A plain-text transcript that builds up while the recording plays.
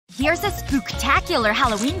Here's a spooktacular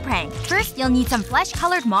Halloween prank. First, you'll need some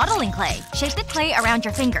flesh-colored modeling clay. Shape the clay around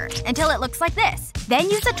your finger until it looks like this. Then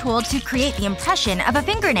use a tool to create the impression of a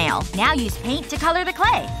fingernail. Now use paint to color the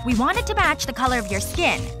clay. We want it to match the color of your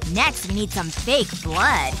skin. Next, we need some fake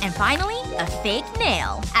blood. And finally, a fake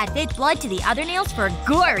nail. Add fake blood to the other nails for a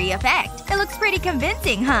gory effect. It looks pretty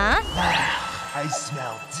convincing, huh? Wow, I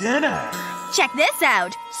smell dinner. Check this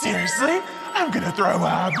out. Seriously? I'm gonna throw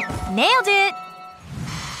up. Nailed it!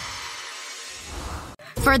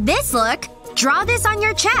 For this look, draw this on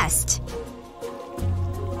your chest.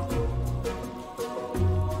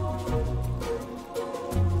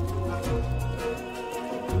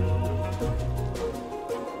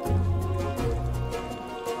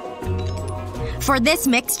 For this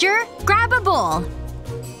mixture, grab a bowl.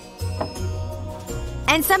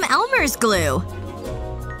 And some Elmer's glue.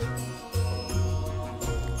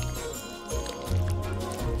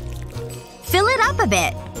 Fill it up a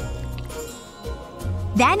bit.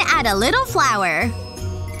 Then add a little flour.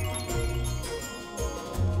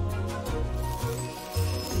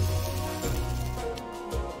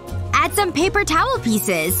 Add some paper towel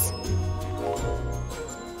pieces.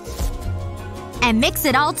 And mix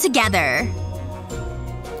it all together.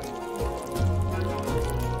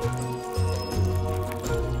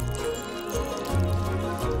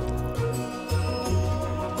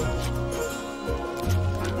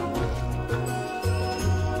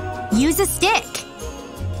 Use a stick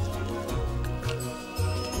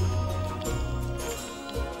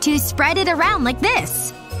to spread it around like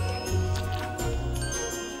this.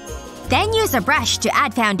 Then use a brush to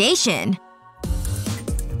add foundation.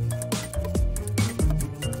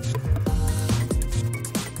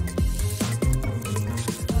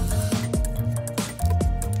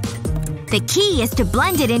 The key is to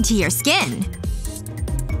blend it into your skin.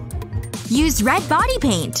 Use red body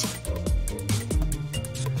paint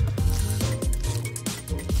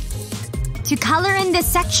to color in this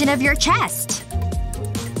section of your chest.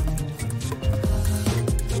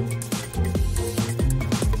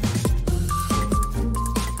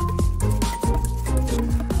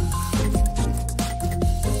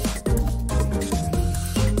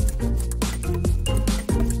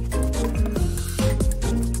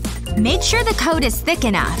 Make sure the coat is thick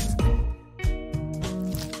enough.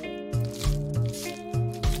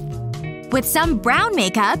 With some brown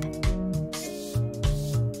makeup,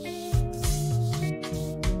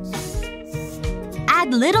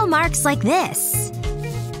 add little marks like this.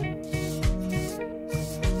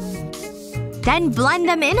 Then blend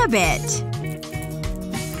them in a bit.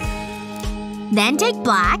 Then take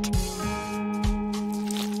black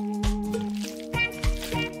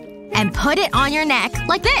and put it on your neck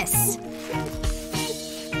like this.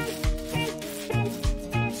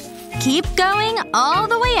 Keep going all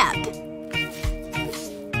the way up.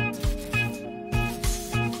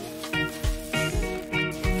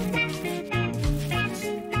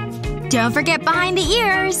 Don't forget behind the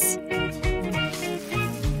ears.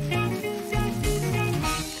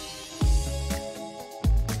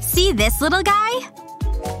 See this little guy?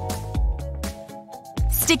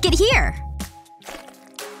 Stick it here.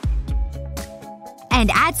 And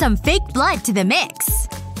add some fake blood to the mix.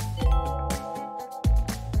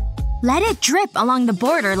 Let it drip along the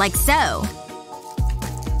border like so.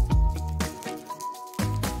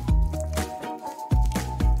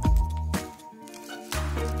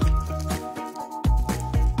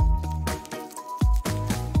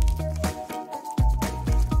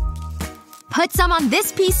 Put some on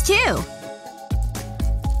this piece too.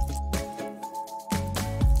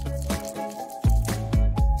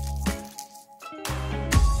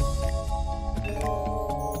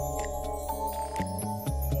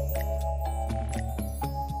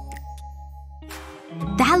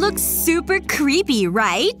 That looks super creepy,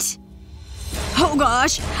 right? Oh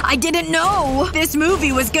gosh, I didn't know this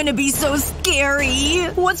movie was gonna be so scary.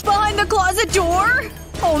 What's behind the closet door?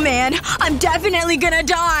 Oh man, I'm definitely gonna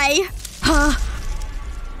die. Huh?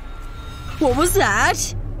 What was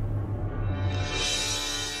that?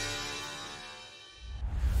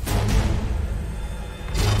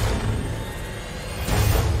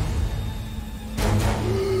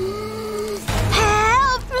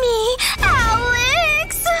 Help me,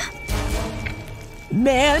 Alex!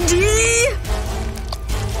 Mandy?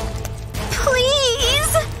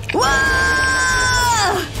 Please?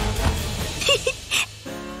 Whoa!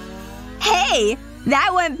 Hey!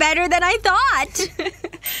 That went better than I thought!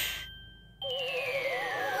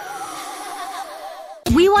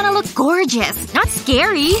 We want to look gorgeous, not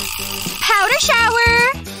scary. Powder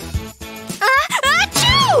shower!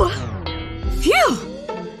 Achoo! Phew!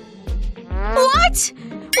 What?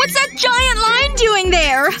 What's that giant line doing there?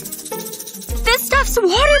 there! This stuff's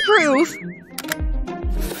waterproof!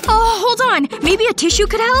 Oh, hold on. Maybe a tissue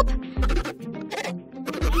could help?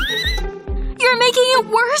 You're making it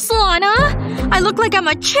worse, Lana! I look like I'm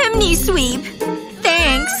a chimney sweep.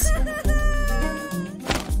 Thanks.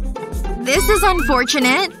 This is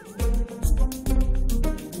unfortunate.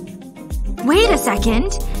 Wait a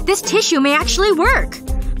second. This tissue may actually work.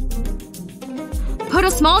 Put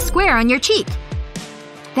a small square on your cheek.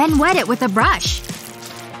 Then wet it with a brush.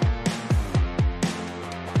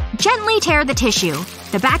 Gently tear the tissue.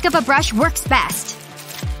 The back of a brush works best.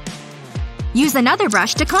 Use another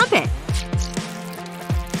brush to clump it.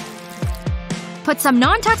 Put some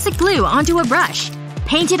non-toxic glue onto a brush.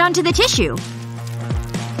 Paint it onto the tissue.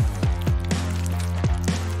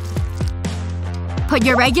 Put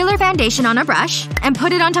your regular foundation on a brush and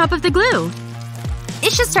put it on top of the glue.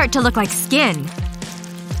 It should start to look like skin.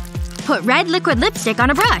 Put red liquid lipstick on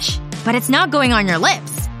a brush. But it's not going on your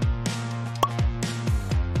lips.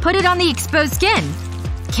 Put it on the exposed skin.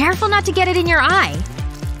 Careful not to get it in your eye.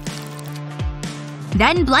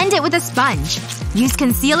 Then blend it with a sponge. Use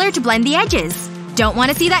concealer to blend the edges. Don't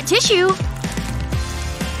want to see that tissue.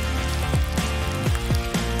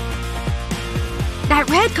 That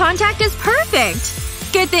red contact is perfect!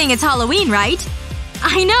 Good thing it's Halloween, right?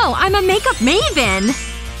 I know, I'm a makeup maven!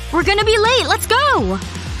 We're gonna be late, let's go!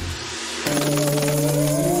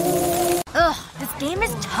 Ugh, this game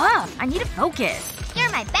is tough. I need to focus.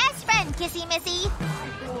 You're my best friend, Kissy Missy.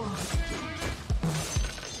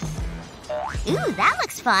 Ooh, that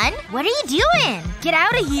looks fun. What are you doing? Get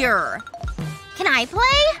out of here! Can I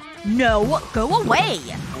play? No, go away!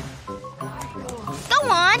 Go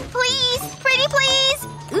on, please! Pretty please!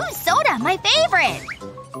 Ooh, soda, my favorite!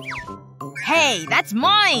 Hey, that's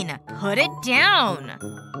mine! Put it down!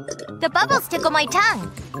 The bubbles tickle my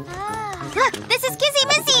tongue. Look, this is Kissy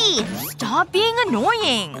Missy! Stop being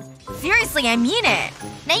annoying! Seriously, I mean it.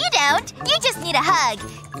 No you don't. You just need a hug.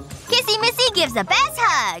 Kissy Missy gives the best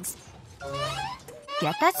hugs.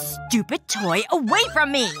 Get that stupid toy away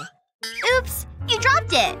from me! Oops. You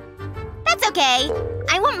dropped it. That's okay.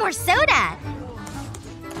 I want more soda.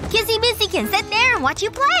 Kissy Missy can sit there and watch you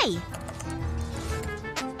play.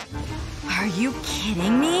 Are you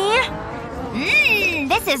kidding me?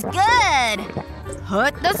 This is good.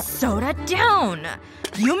 Put the soda down.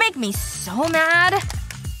 You make me so mad.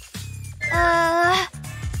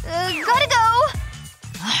 Gotta go.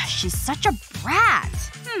 She's such a brat.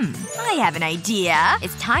 I have an idea.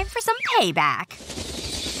 It's time for some payback.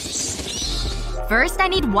 First, I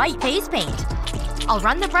need white face paint. I'll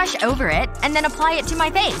run the brush over it, and then apply it to my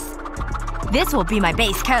face. This will be my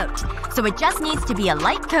base coat, so it just needs to be a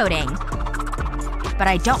light coating. But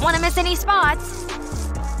I don't want to miss any spots.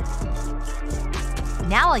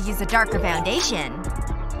 Now I'll use a darker foundation.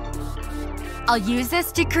 I'll use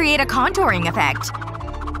this to create a contouring effect.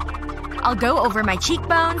 I'll go over my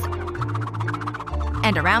cheekbones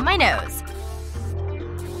and around my nose.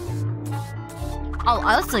 I'll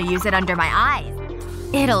also use it under my eyes.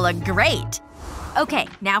 It'll look great. Okay,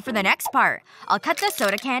 now for the next part. I'll cut the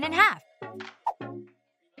soda can in half.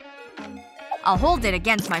 I'll hold it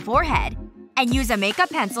against my forehead and use a makeup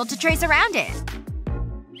pencil to trace around it.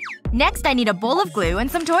 Next, I need a bowl of glue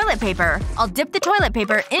and some toilet paper. I'll dip the toilet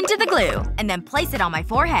paper into the glue and then place it on my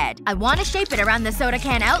forehead. I want to shape it around the soda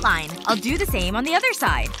can outline. I'll do the same on the other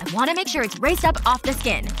side. I want to make sure it's raised up off the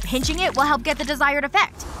skin. Pinching it will help get the desired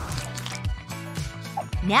effect.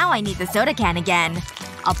 Now I need the soda can again.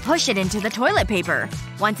 I'll push it into the toilet paper.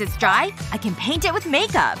 Once it's dry, I can paint it with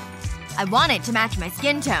makeup. I want it to match my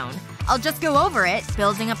skin tone. I'll just go over it,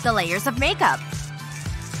 building up the layers of makeup.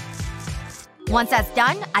 Once that's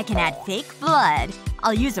done, I can add fake blood.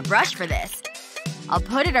 I'll use a brush for this. I'll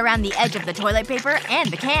put it around the edge of the toilet paper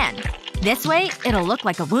and the can. This way, it'll look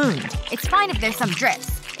like a wound. It's fine if there's some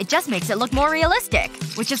drips. It just makes it look more realistic.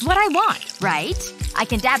 Which is what I want, right? I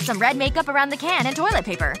can dab some red makeup around the can and toilet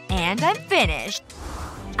paper. And I'm finished.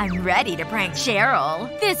 I'm ready to prank Cheryl.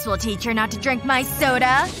 This will teach her not to drink my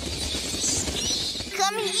soda.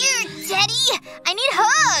 Come here, Teddy! I need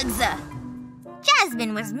hugs!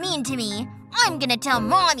 Jasmine was mean to me. I'm gonna tell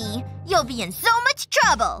Mommy. You'll be in so much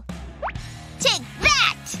trouble. Take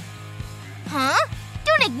that! Huh?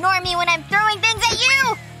 Don't ignore me when I'm throwing things at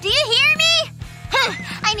you! Do you hear me?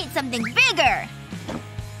 I need something bigger.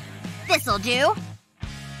 This'll do.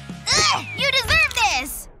 Ugh! You deserve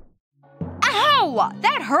this! Ow!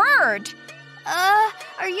 That hurt!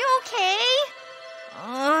 Are you okay?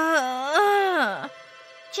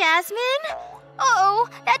 Jasmine? Uh-oh,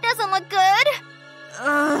 that doesn't look good.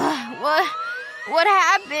 What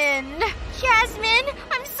happened? Jasmine,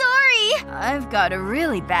 I'm sorry. I've got a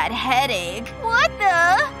really bad headache. What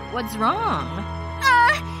the? What's wrong?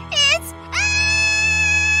 It's…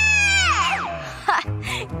 Ha!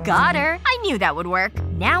 Got her. I knew that would work.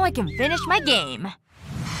 Now I can finish my game.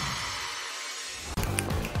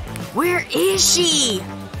 Where is she?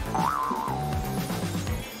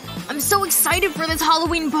 I'm so excited for this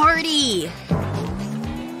Halloween party!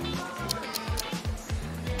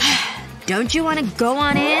 Don't you want to go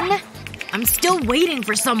on in? I'm still waiting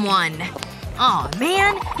for someone. Aw,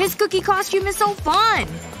 man. His cookie costume is so fun.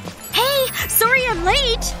 Hey! Sorry I'm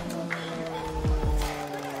late!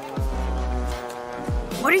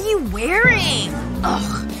 What are you wearing?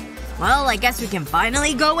 Ugh. Well, I guess we can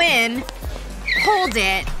finally go in. Hold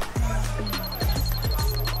it.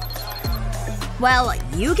 Well,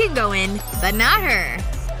 you can go in, but not her.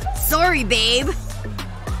 Sorry, babe.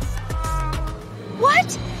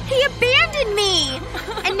 What? He abandoned me!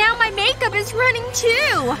 And now my makeup is running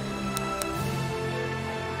too!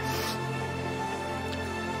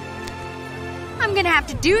 I'm gonna have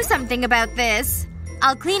to do something about this.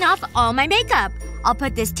 I'll clean off all my makeup. I'll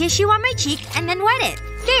put this tissue on my cheek and then wet it.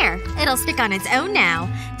 There. It'll stick on its own now.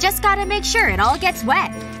 Just gotta make sure it all gets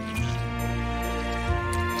wet.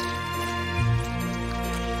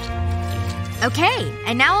 Okay,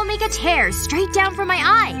 and now I'll make a tear straight down from my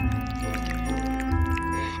eye.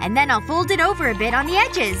 And then I'll fold it over a bit on the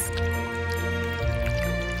edges.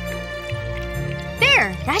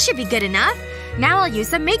 There! That should be good enough. Now I'll use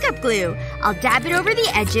some makeup glue. I'll dab it over the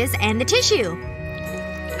edges and the tissue.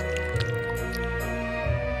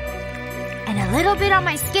 And a little bit on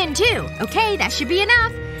my skin, too. Okay, that should be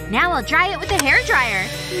enough. Now I'll dry it with a hairdryer.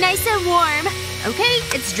 Nice and warm. Okay,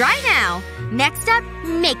 it's dry now. Next up,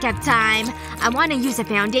 makeup time. I want to use a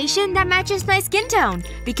foundation that matches my skin tone.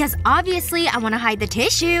 Because obviously I want to hide the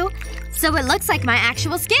tissue. So it looks like my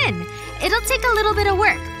actual skin. It'll take a little bit of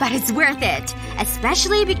work, but it's worth it.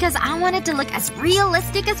 Especially because I want it to look as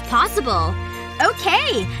realistic as possible.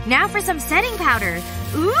 Okay, now for some setting powder.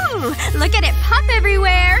 Ooh, look at it pop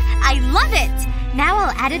everywhere! I love it! Now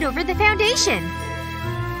I'll add it over the foundation.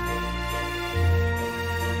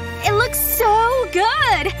 It looks so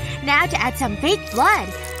good! Now to add some fake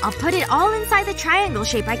blood. I'll put it all inside the triangle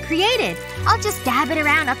shape I created. I'll just dab it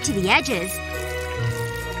around up to the edges.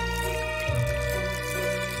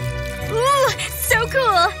 Ooh, so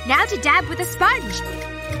cool! Now to dab with a sponge.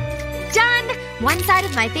 Done! One side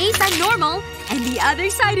of my face I'm normal, and the other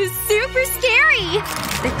side is super scary!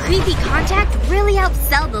 The creepy contact really helps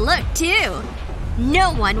sell the look, too.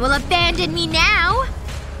 No one will abandon me now!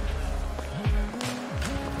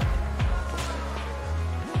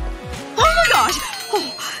 Oh my gosh!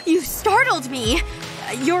 Oh, you startled me.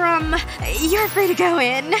 You're free to go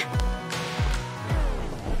in.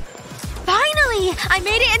 Finally! I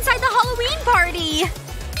made it inside the Halloween party!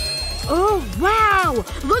 Oh, wow!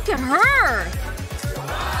 Look at her!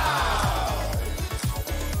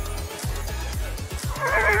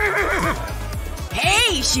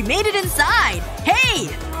 Hey! She made it inside! Hey!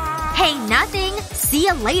 Hey, nothing! See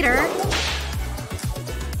you later!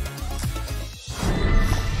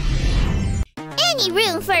 Any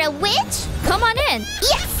room for a witch? Come on in!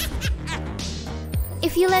 Yes!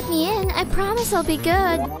 If you let me in, I promise I'll be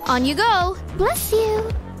good. On you go! Bless you.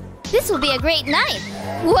 This will be a great night!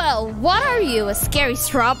 Well, what are you, a scary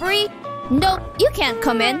strawberry? Nope, you can't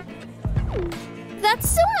come in. That's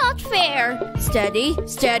so not fair! Steady,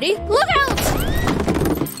 steady, look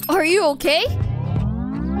out! Are you okay?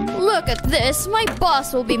 Look at this, my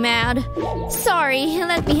boss will be mad. Sorry,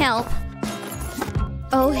 let me help.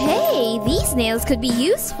 Oh hey, these nails could be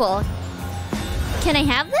useful. Can I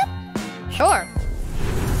have them? Sure.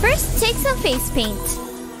 First, take some face paint.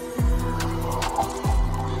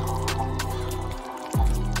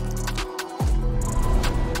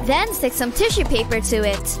 Then stick some tissue paper to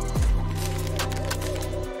it.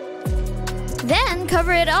 Then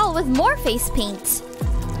cover it all with more face paint.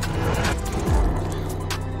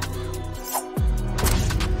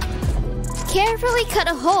 Carefully cut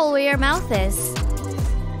a hole where your mouth is.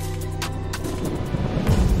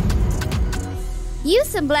 Use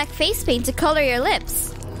some black face paint to color your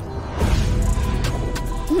lips.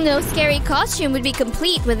 No scary costume would be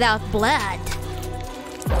complete without blood.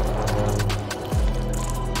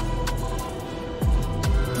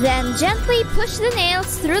 Then gently push the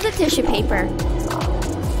nails through the tissue paper.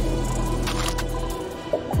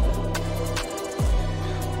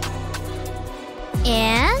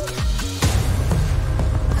 And…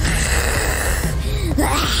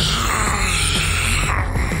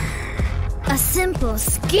 a simple,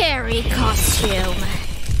 scary costume.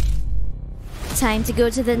 Time to go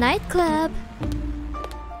to the nightclub.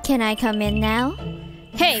 Can I come in now?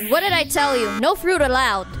 Hey, what did I tell you? No fruit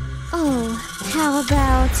allowed. Oh, how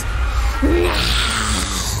about…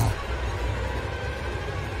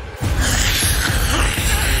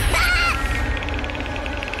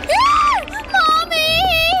 Mommy!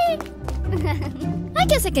 I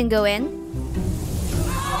guess I can go in.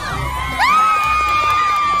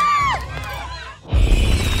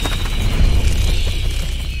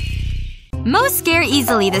 Most scare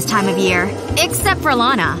easily this time of year. Except for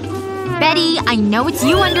Lana. Betty, I know it's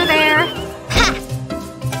you under there. Ha!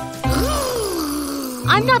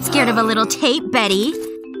 I'm not scared of a little tape, Betty.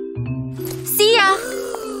 See ya!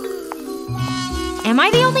 Am I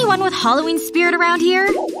the only one with Halloween spirit around here?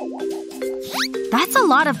 That's a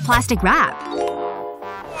lot of plastic wrap.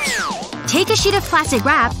 Take a sheet of plastic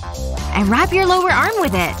wrap and wrap your lower arm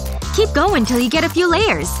with it. Keep going till you get a few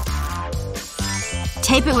layers.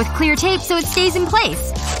 Tape it with clear tape so it stays in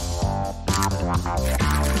place.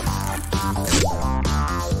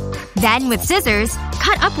 Then, with scissors,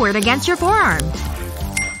 cut upward against your forearm.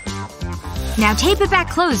 Now tape it back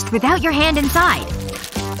closed without your hand inside.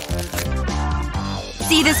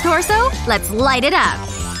 See this torso? Let's light it up.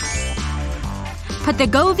 Put the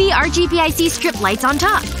Govee RGBIC strip lights on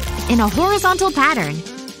top, in a horizontal pattern.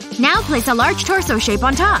 Now place a large torso shape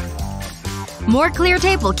on top. More clear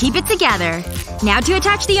tape will keep it together. Now to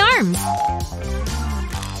attach the arms.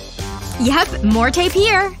 Yep, more tape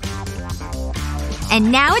here.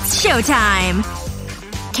 And now it's showtime!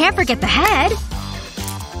 Can't forget the head.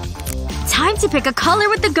 Time to pick a color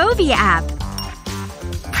with the Govee app.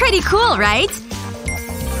 Pretty cool, right?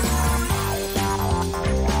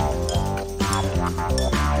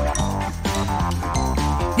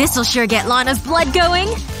 This'll sure get Lana's blood going.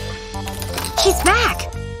 She's back!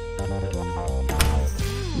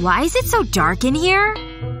 Why is it so dark in here?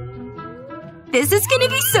 This is gonna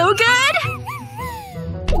be so good!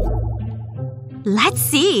 Let's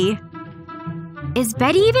see. Is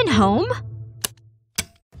Betty even home?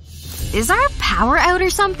 Is our power out or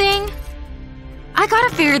something? I gotta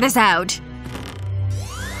figure this out.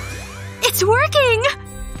 It's working!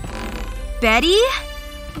 Betty?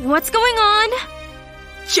 What's going on?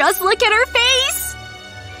 Just look at her face!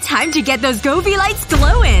 Time to get those Govee lights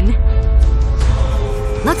glowing!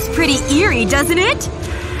 Looks pretty eerie, doesn't it?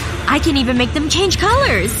 I can even make them change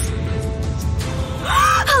colors.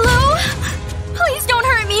 Hello? Please don't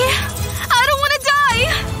hurt me. I don't want to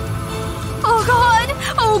die. Oh god.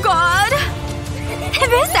 Oh god.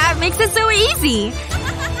 This app makes it so easy.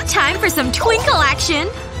 Time for some twinkle action.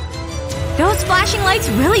 Those flashing lights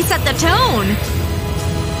really set the tone.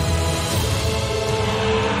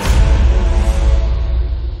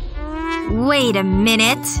 Wait a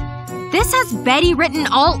minute. This has Betty written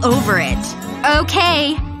all over it.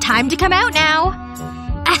 Okay. Time to come out now.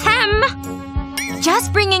 Ahem.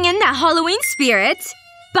 Just bringing in that Halloween spirit.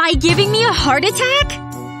 By giving me a heart attack?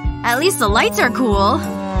 At least the lights are cool.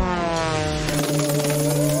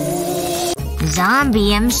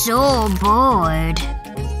 Zombie, I'm so bored.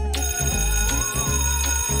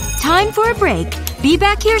 Time for a break. Be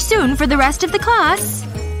back here soon for the rest of the class.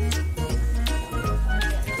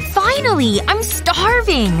 Finally! I'm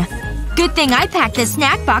starving! Good thing I packed this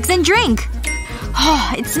snack box and drink.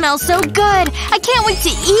 Oh, it smells so good! I can't wait to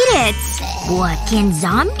eat it! What can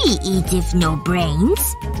zombie eat if no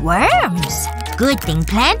brains? Worms! Good thing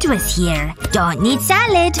Plant was here. Don't need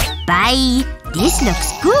salad. Bye. This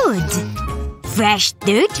looks good. Fresh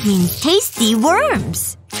dirt means tasty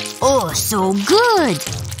worms. Oh, so good.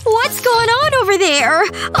 What's going on over there?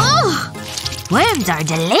 Oh! Worms are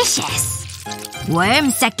delicious.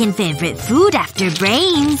 Worm's second favorite food after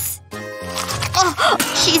brains. Oh,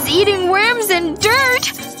 she's eating worms and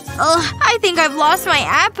dirt! Ugh, I think I've lost my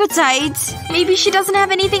appetite. Maybe she doesn't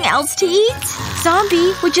have anything else to eat?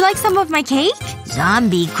 Zombie, would you like some of my cake?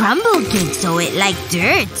 Zombie crumble cake so it like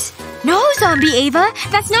dirt. No, Zombie Ava.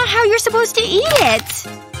 That's not how you're supposed to eat it.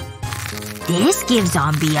 This gives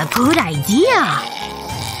Zombie a good idea.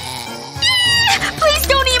 Please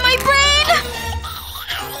don't eat my brain!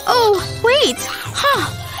 Oh, wait. Huh.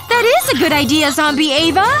 That is a good idea, Zombie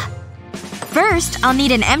Ava. First, I'll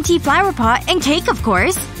need an empty flower pot and cake, of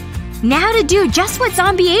course. Now to do just what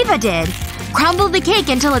Zombie Ava did. Crumble the cake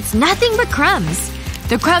until it's nothing but crumbs.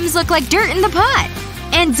 The crumbs look like dirt in the pot.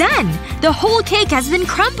 And done! The whole cake has been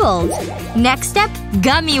crumbled. Next step,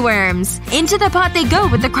 gummy worms. Into the pot they go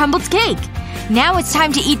with the crumbled cake. Now it's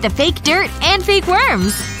time to eat the fake dirt and fake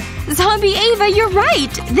worms. Zombie Ava, you're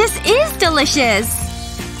right! This is delicious!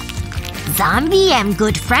 Zombie, I'm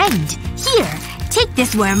good friend. Here, take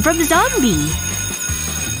this worm from Zombie.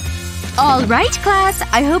 Alright, class.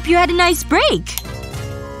 I hope you had a nice break.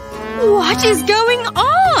 What is going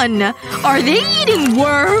on? Are they eating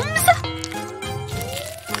worms?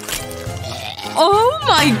 Oh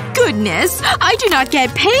my goodness! I do not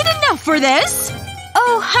get paid enough for this!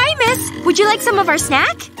 Oh, hi, miss. Would you like some of our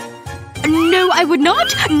snack? No, I would not.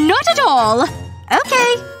 Not at all.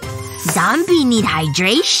 Okay. Zombie need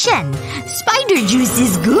hydration. Spider juice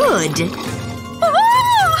is good.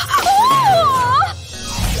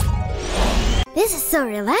 This is so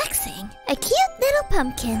relaxing. A cute little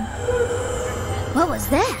pumpkin. What was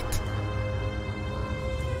that?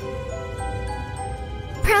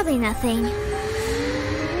 Probably nothing.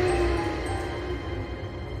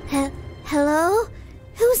 Hello?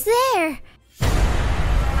 Who's there?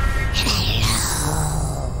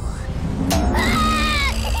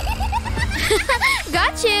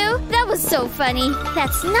 Got you! That was so funny.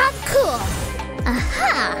 That's not cool.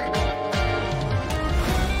 Aha!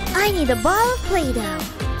 I need a ball of Play-Doh.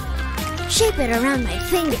 Shape it around my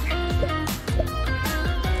finger.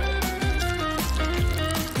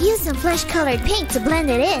 Use some flesh-colored paint to blend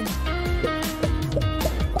it in.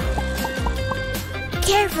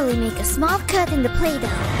 Carefully make a small cut in the Play-Doh.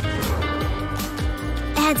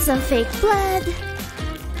 Add some fake blood.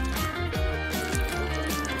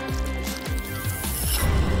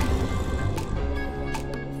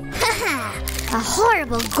 A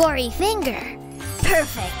horrible, gory finger.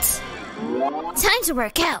 Perfect. Time to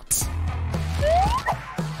work out.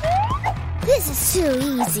 This is too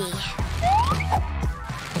easy.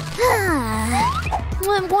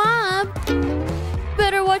 Womp womp.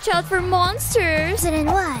 Better watch out for monsters.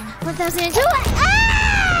 1001, 1002.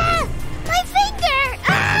 Ah! My finger!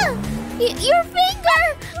 Ah! Your finger!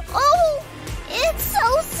 Oh, it's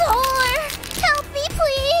so sore. Help me,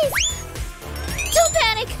 please. Don't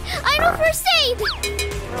panic! I know first aid!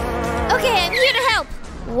 Okay, I'm here to help.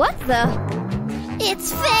 What the?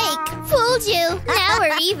 It's fake! Fooled you! Now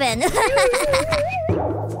we're even.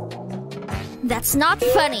 That's not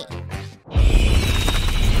funny.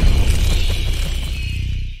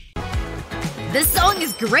 This song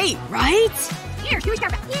is great, right? Here we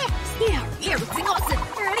start. Here, sing awesome.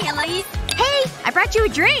 Ready, Elise? Hey, I brought you a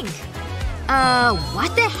drink.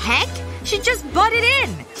 What the heck? She just butted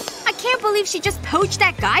in. I can't believe she just poached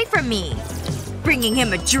that guy from me. Bringing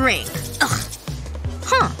him a drink. Ugh.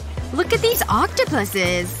 Huh. Look at these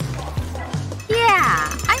octopuses. Yeah,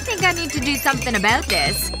 I think I need to do something about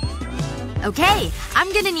this. Okay,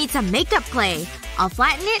 I'm gonna need some makeup clay. I'll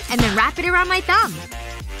flatten it and then wrap it around my thumb.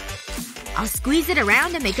 I'll squeeze it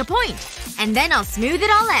around and make a point. And then I'll smooth it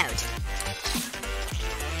all out.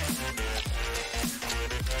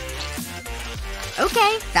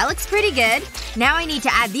 Okay, that looks pretty good. Now I need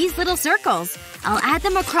to add these little circles. I'll add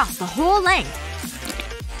them across the whole length.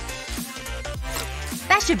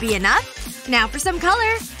 That should be enough. Now for some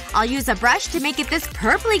color. I'll use a brush to make it this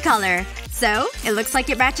purpley color. So, it looks like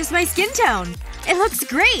it matches my skin tone. It looks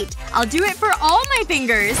great! I'll do it for all my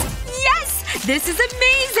fingers! Yes! This is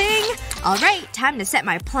amazing! Alright, time to set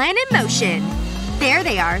my plan in motion. There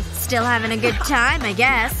they are. Still having a good time, I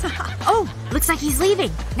guess. Oh, looks like he's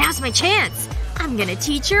leaving. Now's my chance. I'm gonna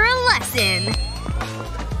teach her a lesson.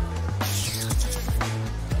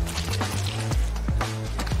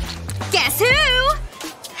 Guess who?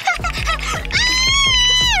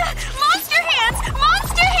 Ah! Monster hands!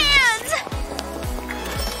 Monster hands!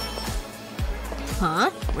 Huh?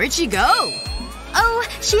 Where'd she go? Oh,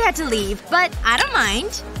 she had to leave, but I don't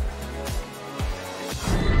mind.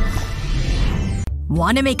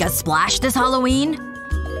 Want to make a splash this Halloween?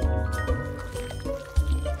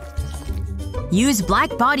 Use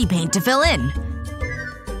black body paint to fill in.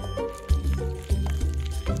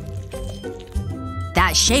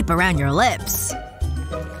 That shape around your lips.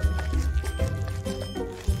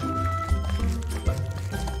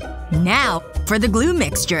 Now, for the glue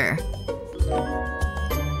mixture.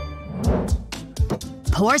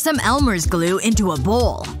 Pour some Elmer's glue into a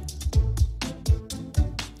bowl.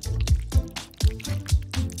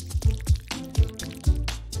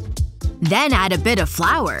 Then add a bit of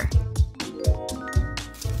flour.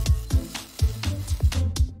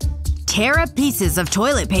 Tear up pieces of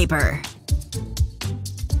toilet paper.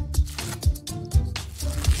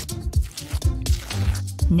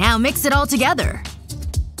 Now mix it all together.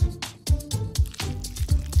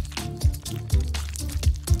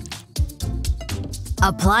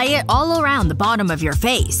 Apply it all around the bottom of your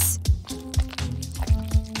face.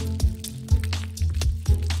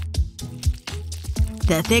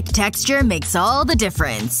 The thick texture makes all the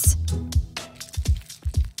difference.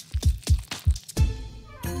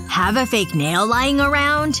 Have a fake nail lying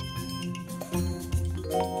around?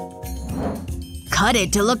 Cut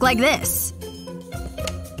it to look like this.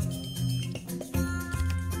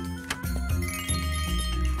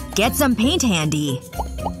 Get some paint handy.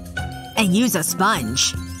 And use a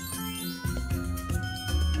sponge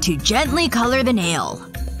to gently color the nail.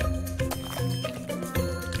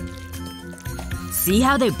 See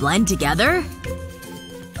how they blend together?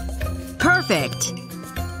 Perfect!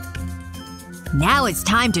 Now it's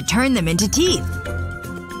time to turn them into teeth.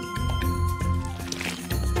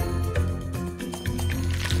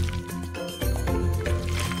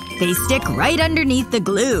 They stick right underneath the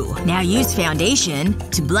glue. Now use foundation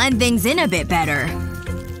to blend things in a bit better.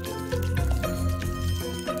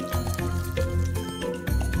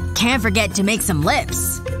 Can't forget to make some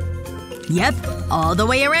lips. Yep, all the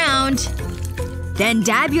way around. Then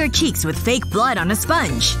dab your cheeks with fake blood on a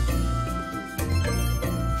sponge.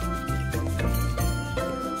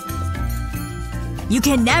 You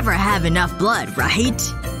can never have enough blood, right?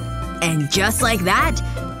 And just like that,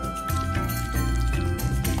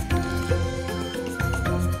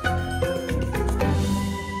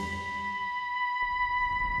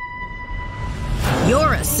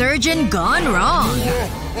 you're a surgeon gone wrong.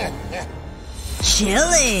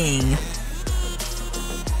 Chilling.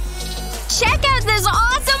 Check out this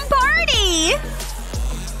awesome party!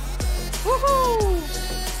 Woohoo!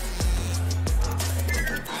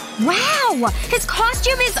 Wow! His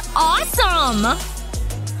costume is awesome!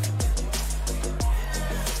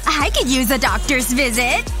 I could use a doctor's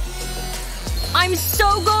visit. I'm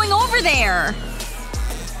so going over there!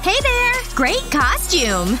 Hey there! Great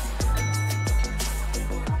costume!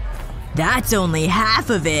 That's only half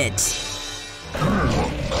of it.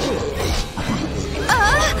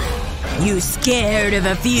 You scared of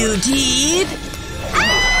a few teeth?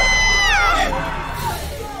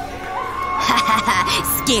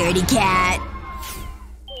 Ah! Scaredy cat.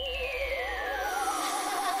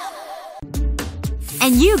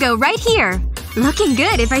 And you go right here. Looking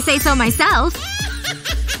good if I say so myself.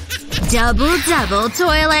 Double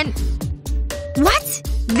toil and… What?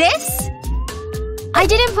 This? I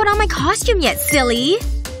didn't put on my costume yet, silly.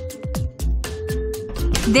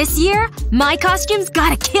 This year, my costume's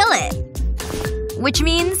gotta kill it. Which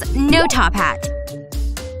means no top hat.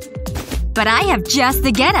 But I have just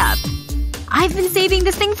the getup. I've been saving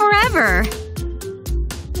this thing forever.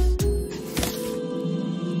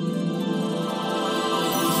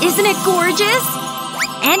 Isn't it gorgeous?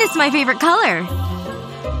 And it's my favorite color.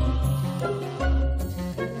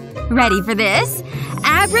 Ready for this?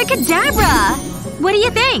 Abracadabra! What do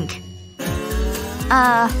you think?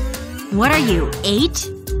 What are you, 8?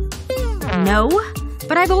 No?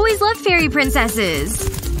 But I've always loved fairy princesses.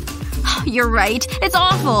 You're right. It's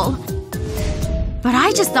awful. But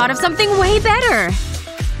I just thought of something way better.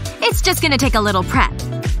 It's just gonna take a little prep.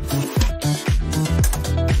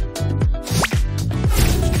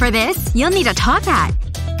 For this, you'll need a top hat.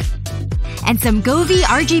 And some Govee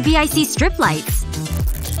RGBIC strip lights.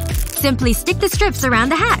 Simply stick the strips around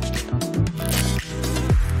the hat.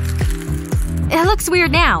 It looks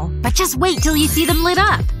weird now, but just wait till you see them lit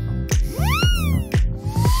up.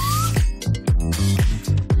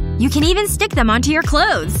 You can even stick them onto your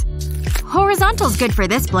clothes. Horizontal's good for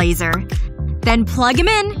this blazer. Then plug them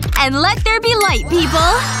in and let there be light, people!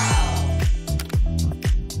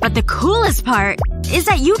 But the coolest part is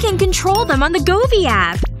that you can control them on the Govee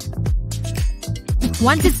app.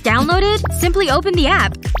 Once it's downloaded, simply open the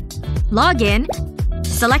app, log in,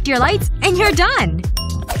 select your lights, and you're done!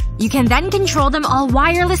 You can then control them all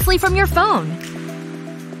wirelessly from your phone.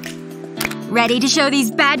 Ready to show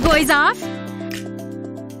these bad boys off?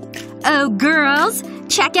 Oh, girls,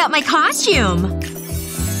 check out my costume!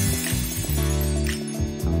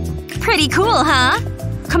 Pretty cool, huh?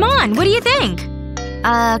 Come on, what do you think?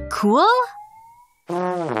 Cool?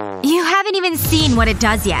 You haven't even seen what it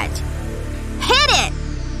does yet. Hit it!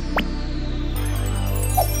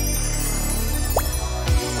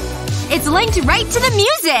 It's linked right to the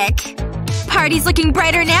music! Party's looking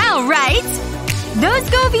brighter now, right? Those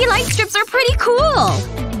Govee light strips are pretty cool!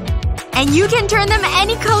 And you can turn them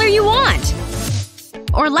any color you want.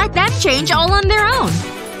 Or let them change all on their own.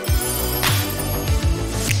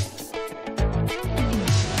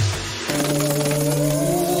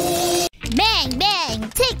 Bang, bang!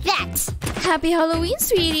 Take that! Happy Halloween,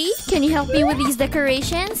 sweetie. Can you help me with these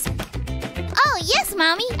decorations? Oh, yes,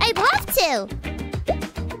 Mommy. I'd love to.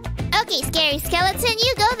 Okay, scary skeleton,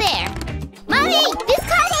 you go there. Mommy! These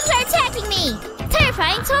cobwebs are attacking me!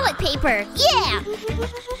 Terrifying toilet paper. Yeah!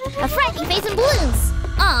 A frightening face and balloons.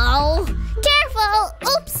 Oh. Careful!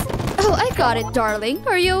 Oops! Oh, I got it, darling.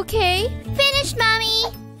 Are you okay? Finished, Mommy!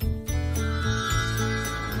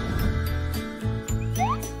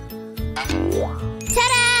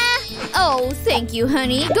 Ta-da! Oh, thank you,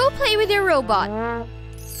 honey. Go play with your robot.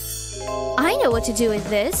 I know know what to do with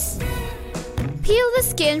this. Peel the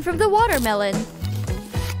skin from the watermelon.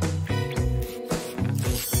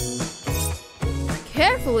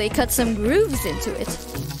 Carefully cut some grooves into it.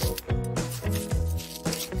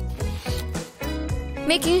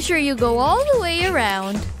 Making sure you go all the way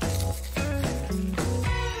around.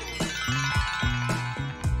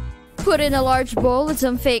 Put in a large bowl with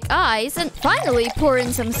some fake eyes and finally pour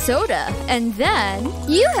in some soda. And then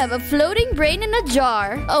you have a floating brain in a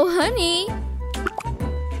jar. Oh honey!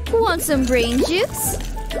 Want some brain juice?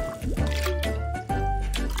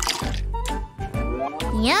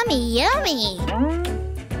 Yummy, yummy.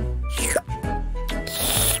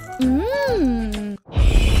 Mmm.